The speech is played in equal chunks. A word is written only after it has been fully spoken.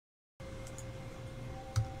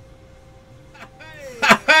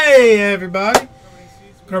Hey everybody,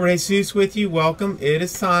 Carbon Jesus with you. Welcome. It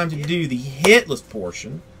is time to do the hitless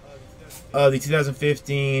portion of the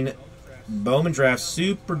 2015 Bowman Draft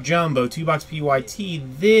Super Jumbo 2-box PYT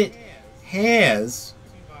that has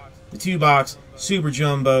the 2-box Super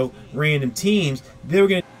Jumbo random teams that we're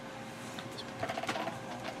going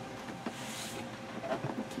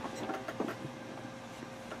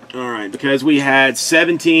to. Alright, because we had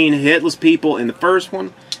 17 hitless people in the first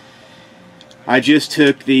one, I just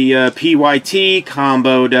took the PYT,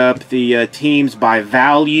 comboed up the teams by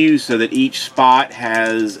value so that each spot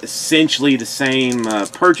has essentially the same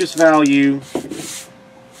purchase value.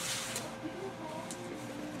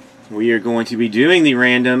 We are going to be doing the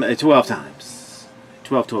random 12 times.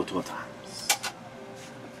 12 times.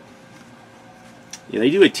 Yeah,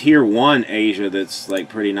 they do a Tier 1 Asia that's like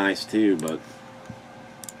pretty nice too, but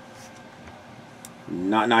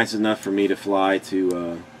not nice enough for me to fly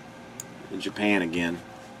to Japan again.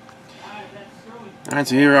 Alright,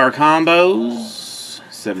 so here are our combos.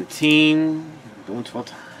 17, going 12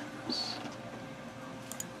 times.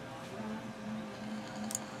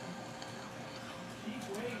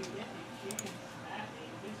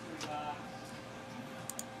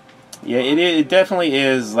 Yeah, it definitely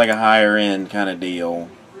is like a higher end kind of deal.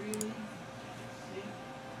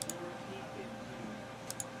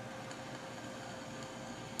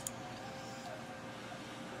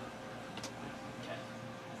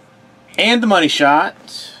 And the money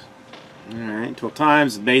shot. Alright, 12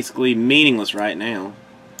 times is basically meaningless right now.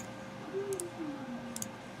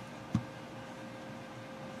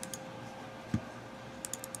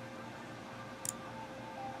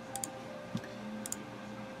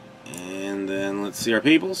 And then let's see our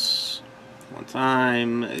peoples. 1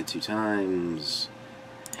 time, 2 times,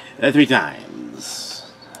 3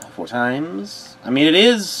 times, 4 times. I mean,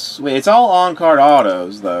 it's all on-card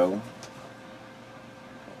autos, though,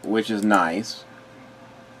 which is nice.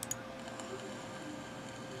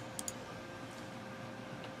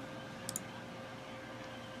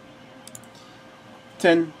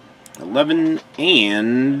 $10, $11,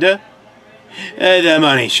 and the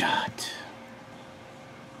money shot.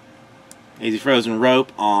 Easy frozen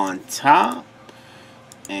rope on top,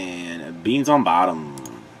 and beans on bottom.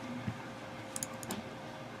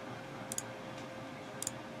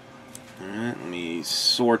 Alright, let me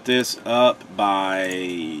sort this up by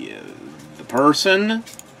the person.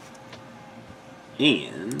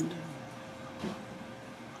 And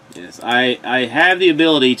yes, I have the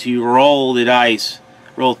ability to roll the dice,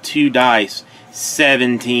 roll 2 dice,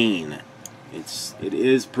 17. It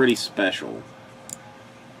is pretty special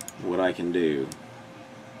what I can do.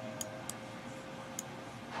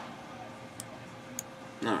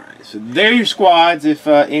 Alright, so there are your squads if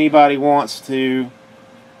anybody wants to.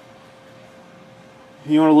 If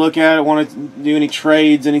you want to look at it, want to do any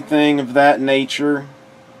trades, anything of that nature.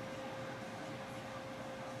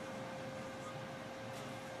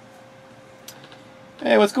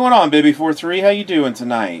 Hey, what's going on, Bibby43? How you doing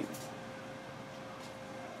tonight?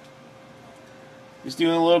 Just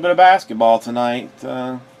doing a little bit of basketball tonight.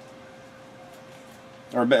 Or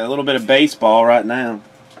a little bit of baseball right now.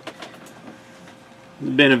 It's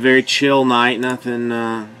been a very chill night.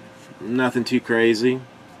 Nothing too crazy.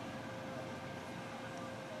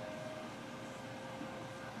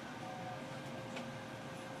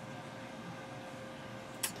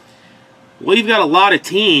 We've got a lot of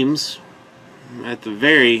teams, at the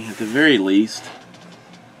very least.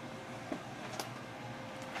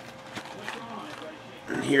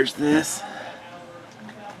 And here's this.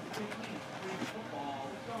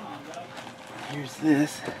 Here's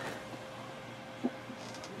this.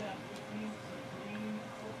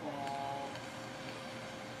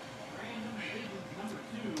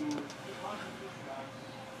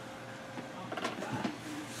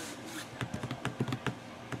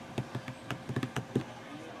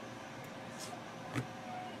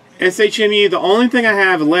 SHMU, the only thing I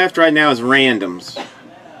have left right now is randoms.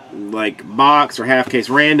 Like box or half case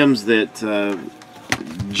randoms that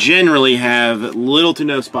generally have little to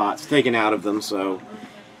no spots taken out of them. So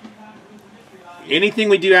anything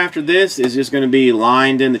we do after this is just going to be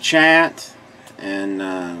lined in the chat.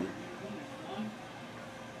 And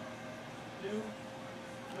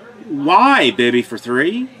why,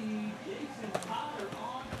 Bibby43?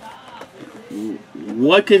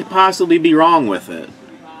 What could possibly be wrong with it?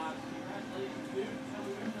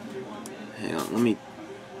 Hang on, let me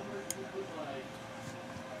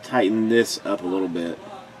tighten this up a little bit.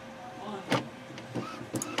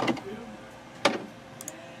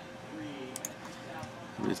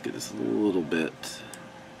 Let's get this a little bit.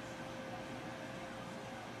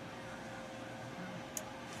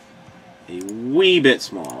 A wee bit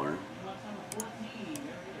smaller.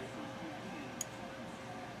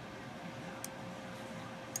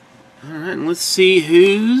 Alright, let's see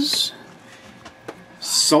whose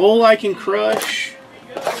soul I can crush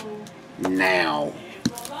now.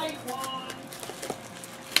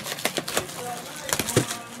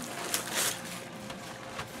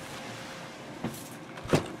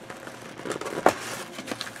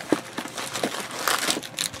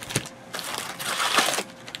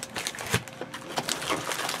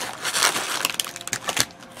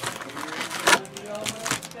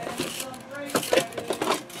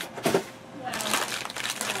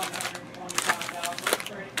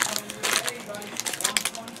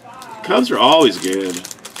 Cubs are always good.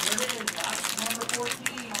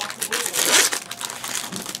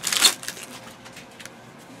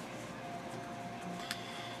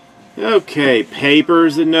 Okay,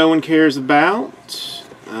 papers that no one cares about.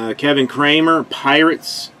 Kevin Kramer,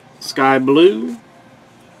 Pirates, Sky Blue.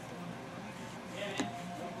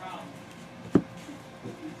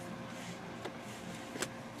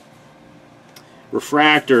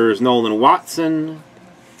 Refractors, Nolan Watson,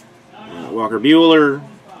 Walker Buehler,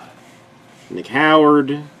 Nick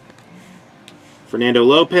Howard, Fernando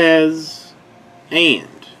Lopez,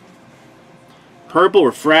 and purple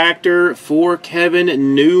refractor for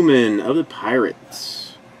Kevin Newman of the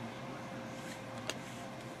Pirates.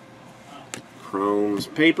 Chrome's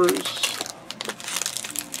papers.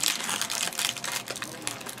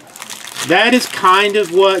 That is kind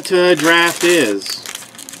of what draft is.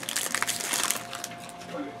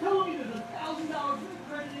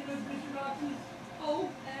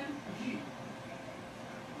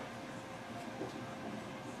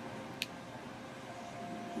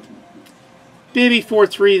 Bibby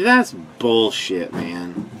 4-3, that's bullshit,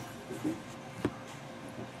 man.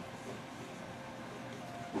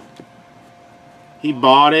 He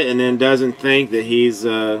bought it and then doesn't think that he's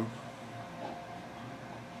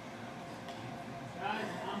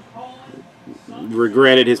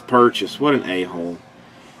regretted his purchase. What an a-hole.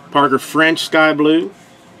 Parker French, Sky Blue.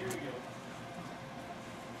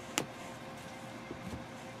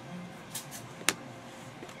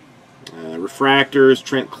 Refractors,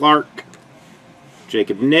 Trent Clark,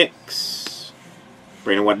 Jacob Nix,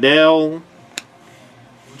 Brandon Waddell,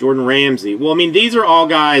 Jordan Ramsey. Well, I mean, these are all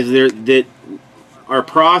guys that are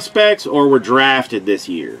prospects or were drafted this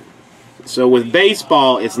year. So with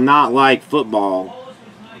baseball, it's not like football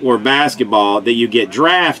or basketball that you get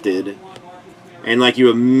drafted and like you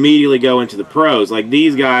immediately go into the pros. Like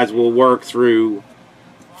these guys will work through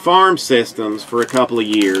farm systems for a couple of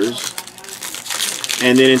years,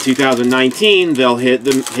 and then in 2019 they'll hit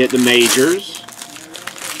the majors.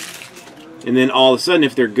 And then all of a sudden,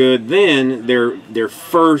 if they're good, then their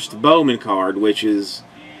first Bowman card, which is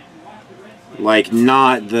like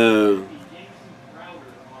not the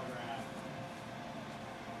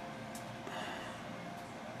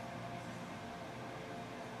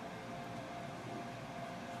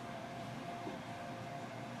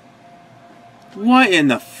what in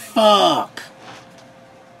the fuck?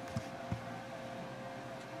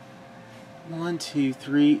 1, 2,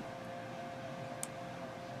 3.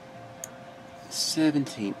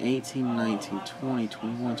 17, 18, 19, 20,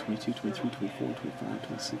 21, 22, 23, 24, 25,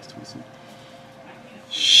 26, 27.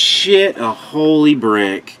 Shit, a holy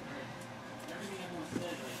brick.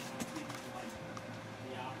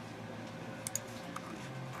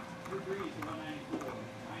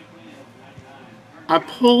 I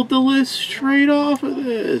pulled the list straight off of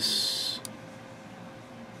this.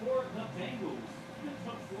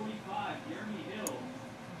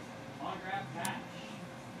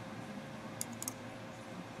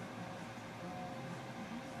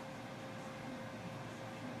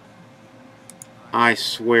 I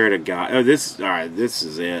swear to God. Oh, this. All right, this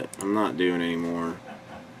is it. I'm not doing any more.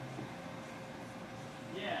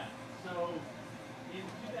 Yeah. So in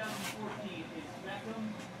 2014, it's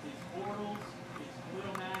Beckham, it's Bortles, it's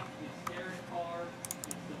Whittlemack, it's Derek Carr,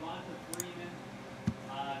 it's Devonta Freeman,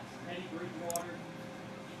 it's Teddy Bridgewater.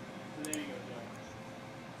 So there you go, Joe.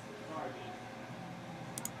 Sorry, man.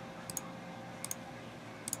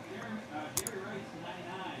 Jerry Rice to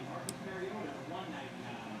 99, Marcus Mariota to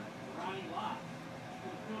 199, Ronnie Lott.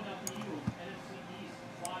 Philadelphia Eagles, NFC East,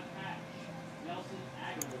 Quad Patch, Nelson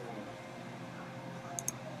Aguilar.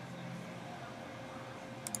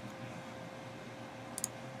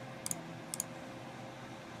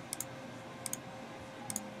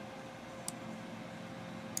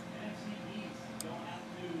 NFC East, going out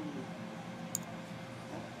to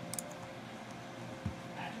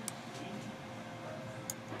Patrick Sweeney.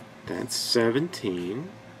 That's 17.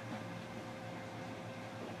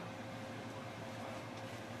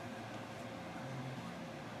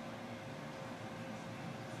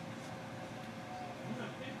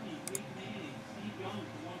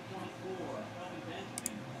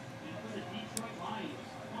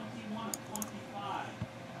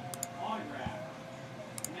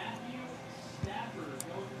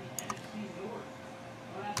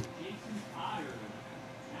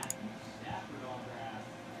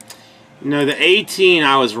 No, the 18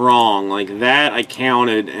 I was wrong. Like that I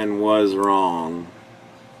counted and was wrong.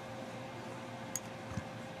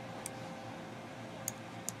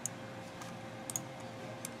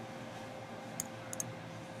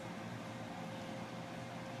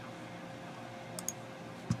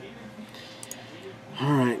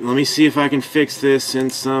 Alright, let me see if I can fix this in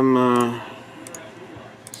some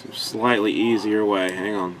slightly easier way.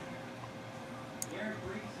 Hang on.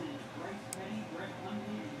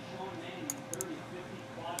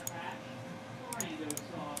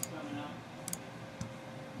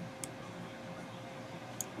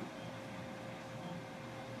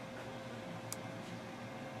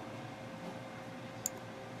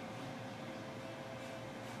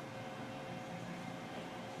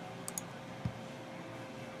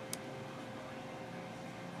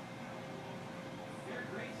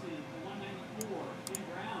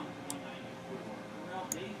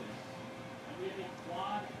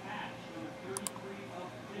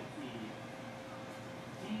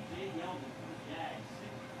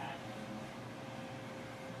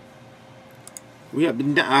 We have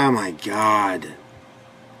been. Oh my God.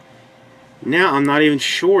 Now I'm not even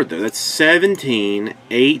sure though. That's 17,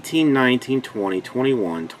 18, 19, 20,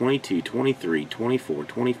 21, 22, 23, 24,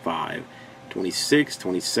 25, 26,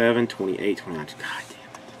 27, 28, 29. God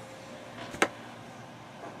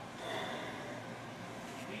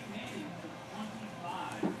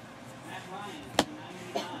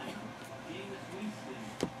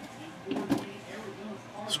damn it.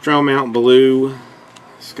 Stromount blue,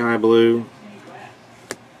 sky blue.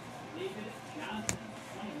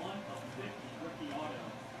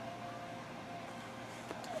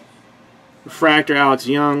 Refractor, Alex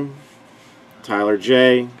Young, Tyler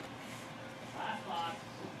J.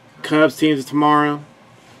 Cubs teams tomorrow.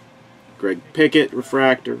 Greg Pickett,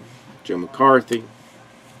 refractor. Joe McCarthy.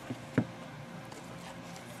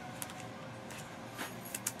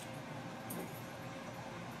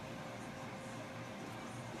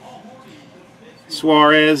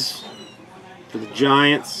 Suarez for the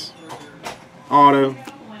Giants. Auto.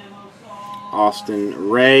 Austin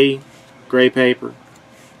Ray, gray paper.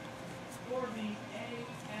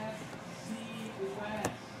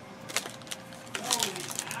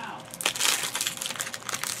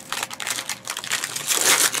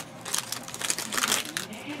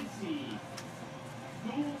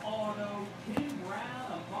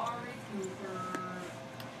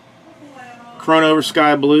 Chrome over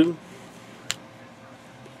sky blue.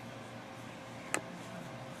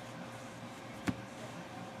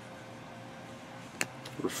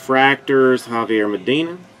 Refractors, Javier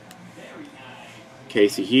Medina.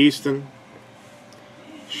 Casey Houston.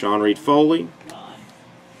 Sean Reed Foley.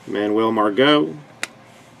 Manuel Margot.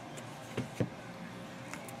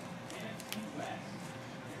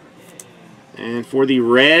 And for the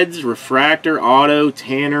Reds, refractor auto,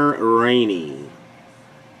 Tanner Rainey.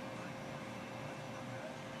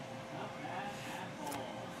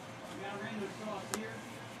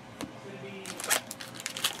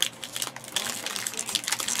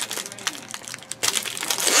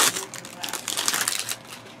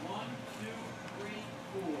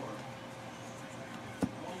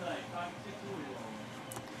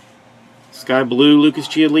 Sky blue, Lucas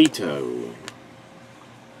Giolito.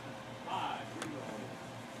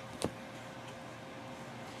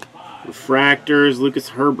 Refractors, Lucas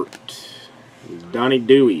Herbert. Donnie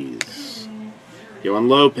Deweys. Yohan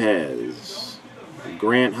Lopez.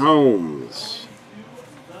 Grant Holmes.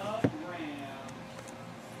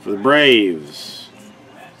 For the Braves.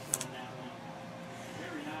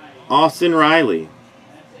 Austin Riley.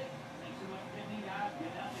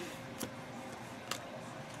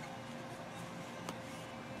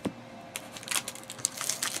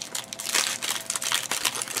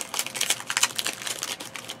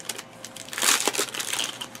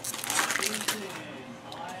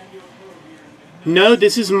 No,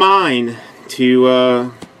 this is mine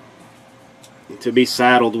to be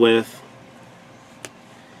saddled with.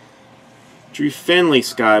 Drew Finley,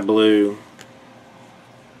 sky blue.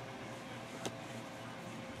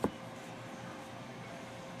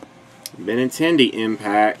 Benintendi,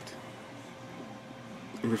 impact.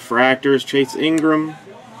 Refractors, Chase Ingram,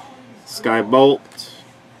 Sky Bolt,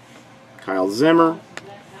 Kyle Zimmer,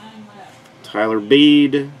 Tyler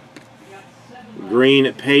Beede.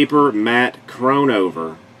 Green paper, Matt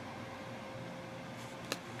Cronover.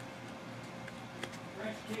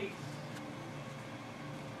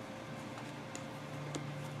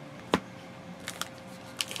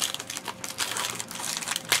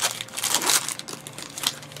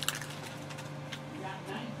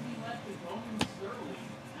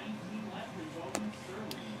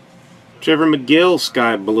 Trevor McGill,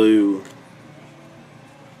 Sky Blue.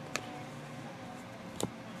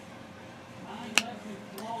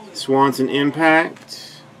 Swanson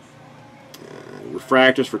Impact.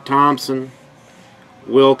 Refractors for Thompson,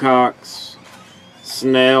 Wilcox,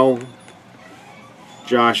 Snell,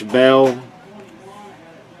 Josh Bell.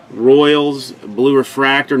 Royals, blue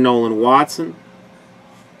refractor, Nolan Watson.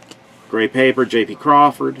 Gray paper, J.P.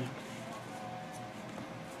 Crawford.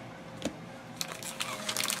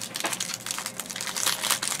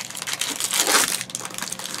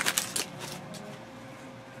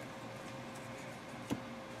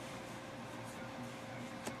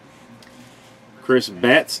 Chris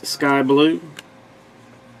Betts, Sky Blue.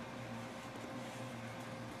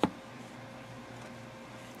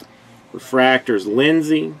 Refractors,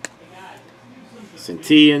 Lindsay,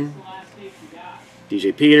 Santillan,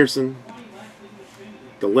 DJ Peterson,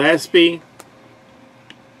 Gillespie,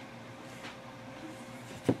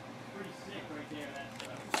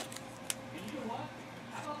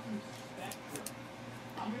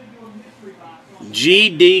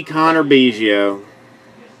 GD Connor Biggio.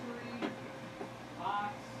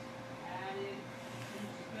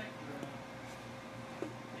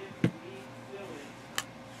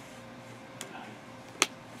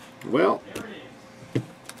 Well,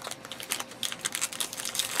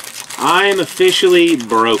 I am officially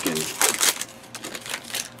broken.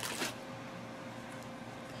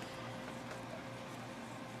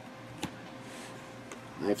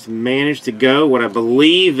 I've managed to go what I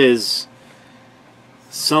believe is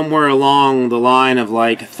somewhere along the line of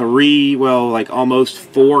like almost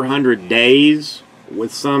 400 days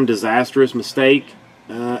with some disastrous mistake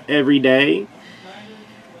every day.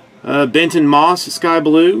 Benton Moss, Sky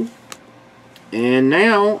Blue. And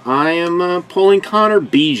now I am pulling Connor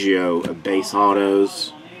Biggio of base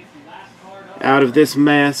autos out of this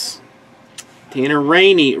mess. Tanner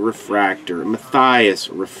Rainey refractor, Matthias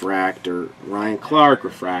refractor, Ryan Clark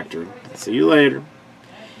refractor. See you later.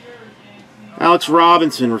 Alex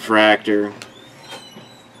Robinson refractor.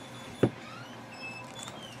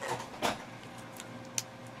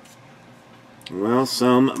 Well,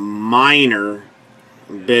 some minor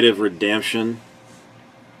bit of redemption.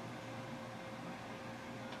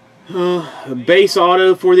 A base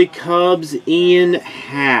auto for the Cubs, Ian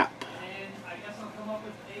Happ.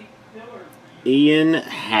 Ian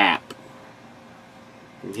Happ.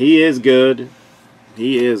 He is good.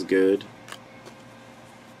 He is good.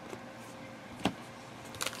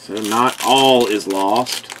 So not all is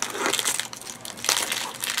lost.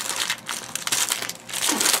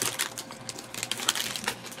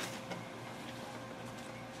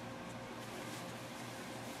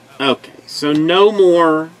 Okay, so no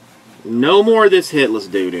more of this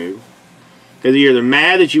hitless doo-doo. Because you're either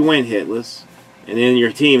mad that you went hitless, and then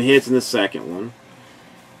your team hits in the second one.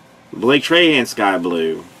 Blake Trahan, Sky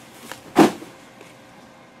Blue.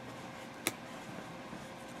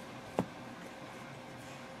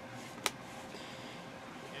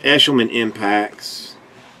 Eshelman Impacts.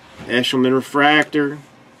 Eshelman Refractor.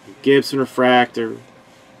 Gibson Refractor.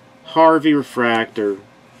 Harvey Refractor.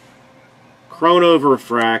 Cronover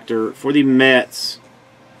Refractor for the Mets.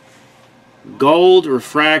 Gold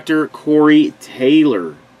Refractor, Corey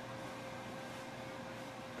Taylor.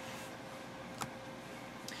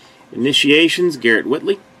 Initiations, Garrett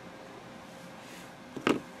Whitley.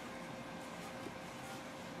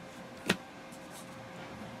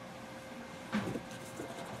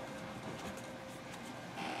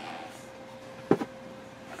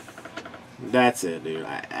 That's it, dude.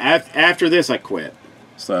 After this, I quit.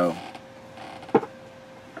 So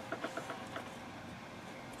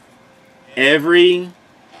every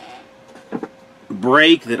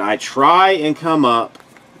break that I try and come up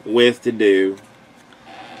with to do,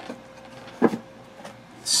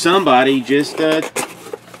 somebody just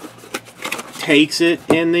takes it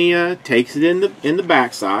in the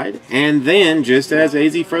backside, and then, just as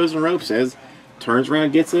AZ Frozen Rope says, turns around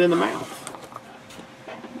and gets it in the mouth.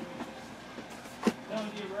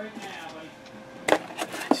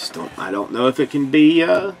 I don't know if it can be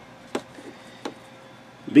on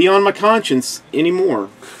my conscience anymore.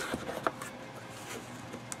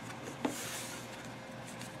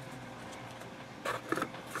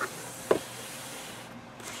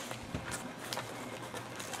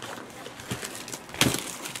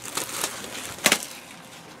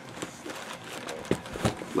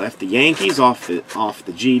 Left the Yankees off the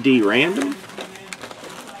GD random.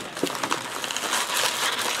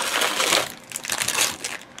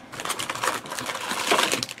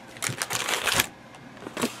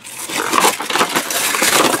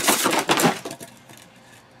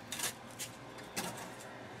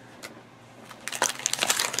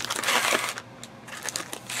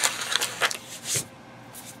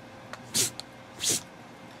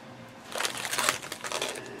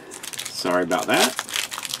 Sorry about that.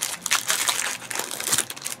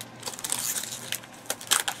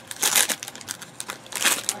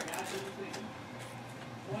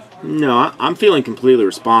 No, I'm feeling completely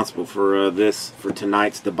responsible for for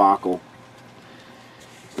tonight's debacle.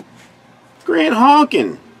 Grant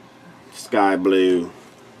Hawkin, Sky Blue.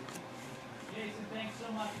 Jason, thanks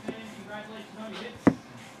so much, man. Congratulations on your hits.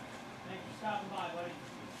 Thanks for stopping by, buddy.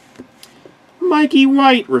 Mikey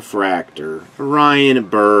White Refractor, Ryan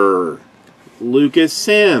Burr, Lucas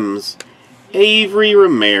Sims, Avery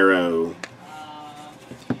Romero.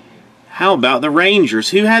 How about the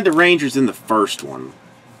Rangers? Who had the Rangers in the first one?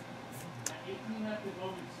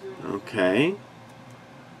 Okay.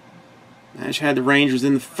 Nash had the Rangers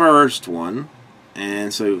in the first one.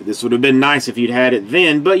 And so this would have been nice if you'd had it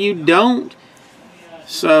then, but you don't.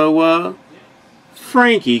 So,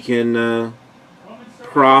 Frankie can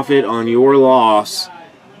profit on your loss.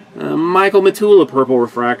 Michael Matula, Purple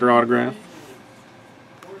Refractor autograph.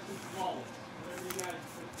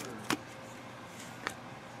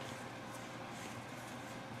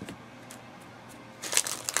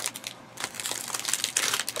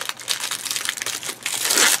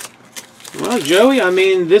 Well, Joey, I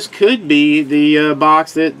mean, this could be the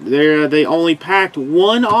box that they only packed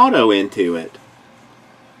one auto into it.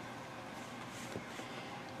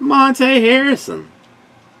 Monte Harrison.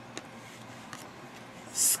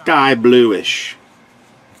 Sky Bluish.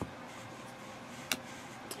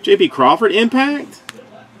 J.P. Crawford Impact?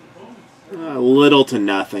 Little to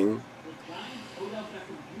nothing.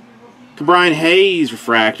 Brian Hayes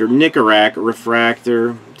Refractor. Nicorak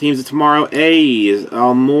Refractor. Teams of tomorrow: A's,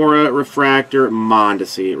 Almora Refractor,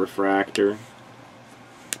 Mondesi Refractor.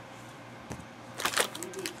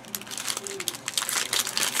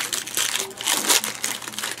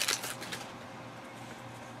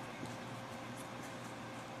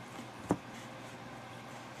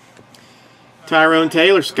 Tyrone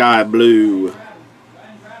Taylor, Sky Blue.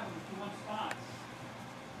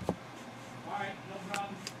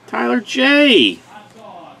 Tyler J.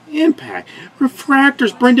 Impact.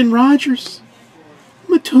 Refractors, Brendan Rodgers.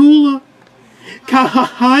 Matula.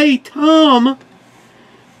 Hi, Tom.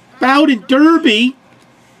 Bowden Derby.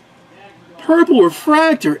 Purple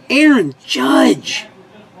Refractor, Aaron Judge.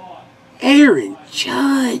 Aaron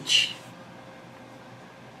Judge.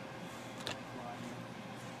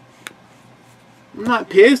 I'm not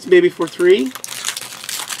pissed, baby, for 3.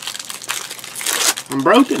 I'm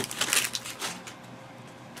broken.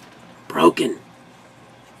 Broken.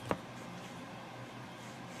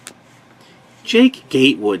 Jake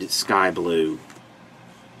Gatewood, Sky Blue.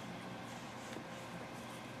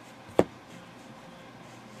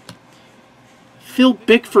 Phil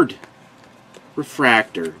Bickford,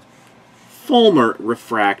 Refractor. Fulmer,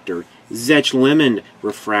 Refractor. Zech Lemon,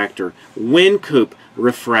 Refractor. Wincoop,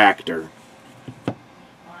 Refractor.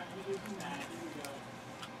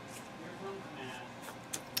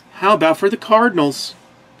 How about for the Cardinals?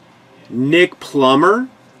 Nick Plummer,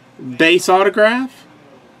 base autograph.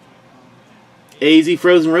 AZ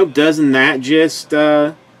Frozen Rope, doesn't that just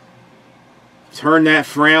turn that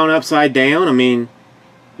frown upside down? I mean,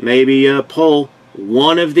 maybe pull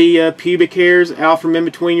one of the pubic hairs out from in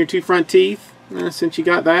between your 2 front teeth, since you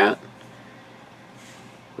got that.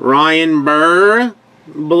 Ryan Burr,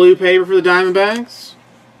 blue paper for the Diamondbacks.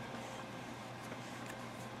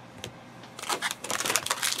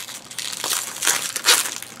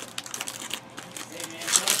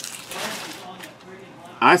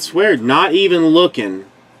 I swear, not even looking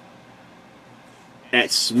at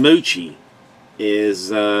Smoochie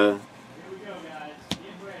is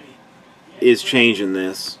changing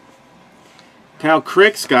this. Cal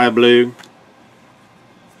Crick, Sky Blue.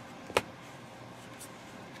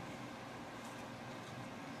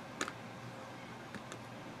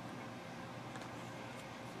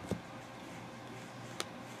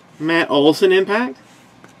 Matt Olson, Impact.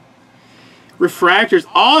 Refractors,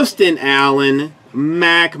 Austin Allen,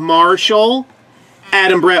 Mac Marshall,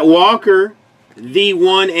 Adam Brett Walker, the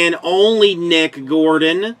one and only Nick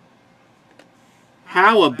Gordon.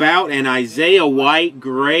 How about an Isaiah White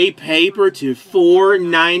gray paper to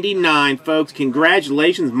 $4.99, folks?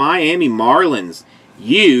 Congratulations, Miami Marlins.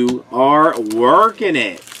 You are working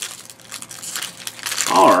it.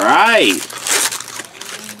 All right.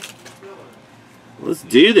 Let's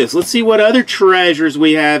do this. Let's see what other treasures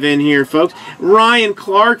we have in here, folks. Ryan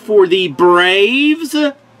Clark for the Braves.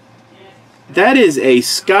 That is a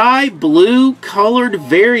sky blue colored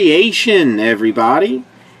variation, everybody.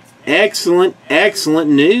 Excellent,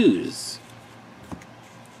 excellent news.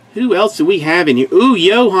 Who else do we have in here? Ooh,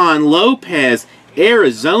 Johan Lopez,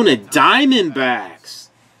 Arizona Diamondbacks.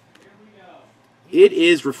 It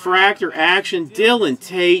is refractor action. Dylan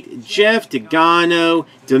Tate, Jeff Degano,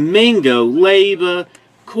 Domingo Leyba,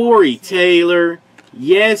 Corey Taylor.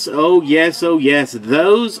 Yes, oh yes, oh yes.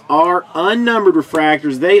 Those are unnumbered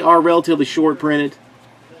refractors. They are relatively short printed.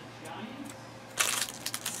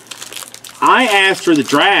 I asked for the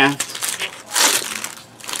draft.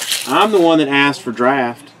 I'm the one that asked for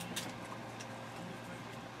draft.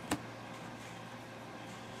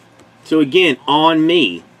 So again, on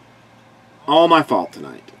me. All my fault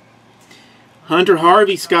tonight. Hunter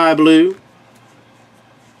Harvey, Sky Blue.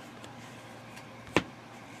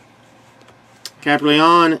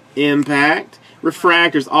 Caprileon, Impact.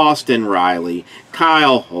 Refractors, Austin Riley,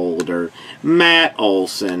 Kyle Holder, Matt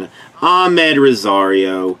Olson, Ahmed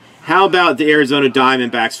Rosario. How about the Arizona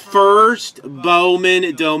Diamondbacks? First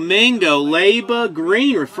Bowman, Domingo Leyba,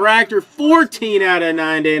 green refractor, 14 out of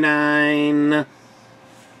 99.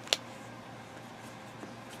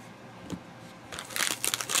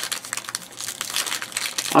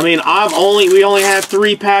 I mean, we only have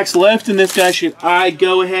 3 packs left in this guy. Should I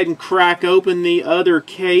go ahead and crack open the other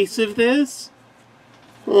case of this?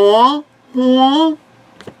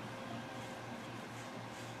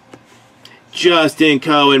 Justin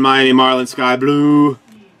Cohen, Miami Marlins, Sky Blue.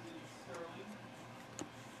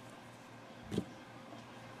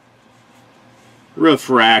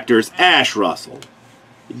 Refractors, Ash Russell,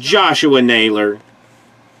 Joshua Naylor.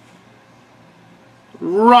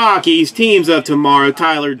 Rockies, teams of tomorrow,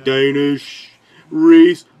 Tyler Danish,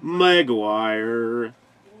 Reese Maguire.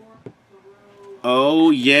 Oh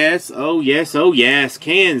yes, oh yes, oh yes.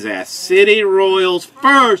 Kansas City Royals,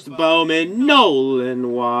 first Bowman,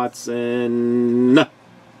 Nolan Watson.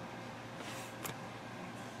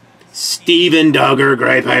 Steven Duggar,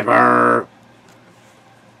 gray paper.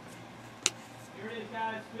 Here it is,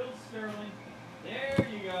 guys. Phil Sterling. There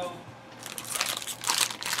you go.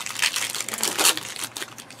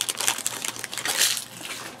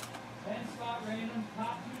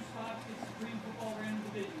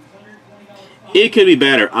 It could be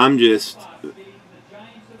better. I'm just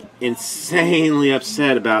insanely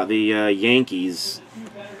upset about the Yankees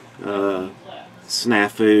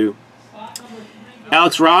snafu.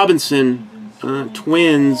 Alex Robinson,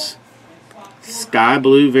 Twins, Sky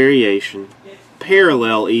Blue variation.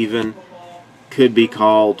 Parallel even could be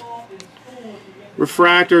called.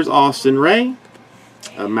 Refractors, Austin Ray,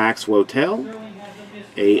 a Max Wotel,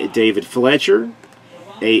 a David Fletcher,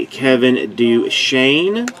 a Kevin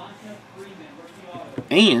Duchesne,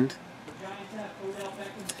 and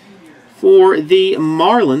for the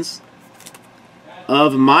Marlins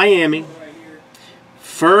of Miami,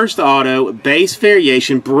 first auto, base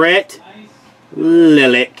variation, Brett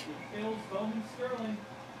Lillick.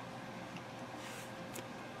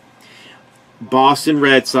 Boston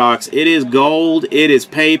Red Sox. It is gold. It is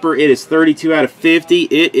paper. It is 32 out of 50.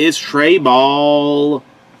 It is Trey Ball.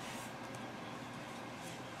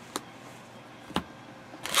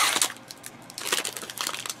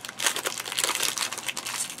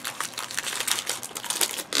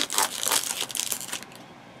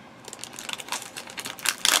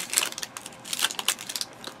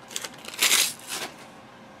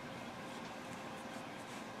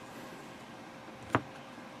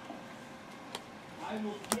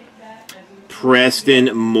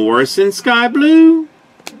 Preston Morrison, Sky Blue.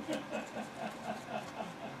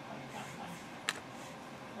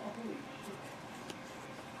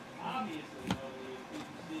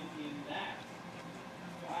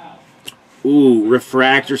 Ooh,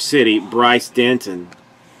 Refractor City, Bryce Denton.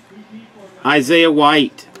 Isaiah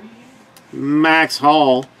White, Max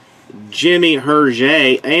Hall, Jimmy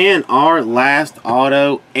Hergé, and our last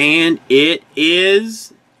auto, and it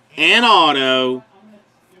is an auto.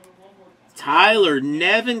 Tyler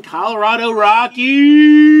Nevin, Colorado Rockies.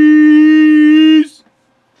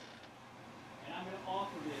 And I'm going to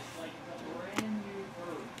offer this like a brand new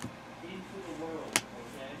bird into the world,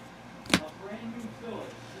 okay? A brand new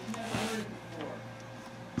Phillips. You've never heard it before.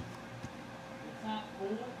 It's not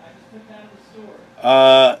cool. I just took that out of the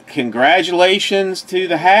store. Congratulations to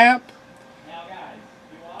the Hap. Now, guys,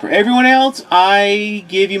 For everyone else, I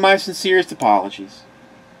give you my sincerest apologies.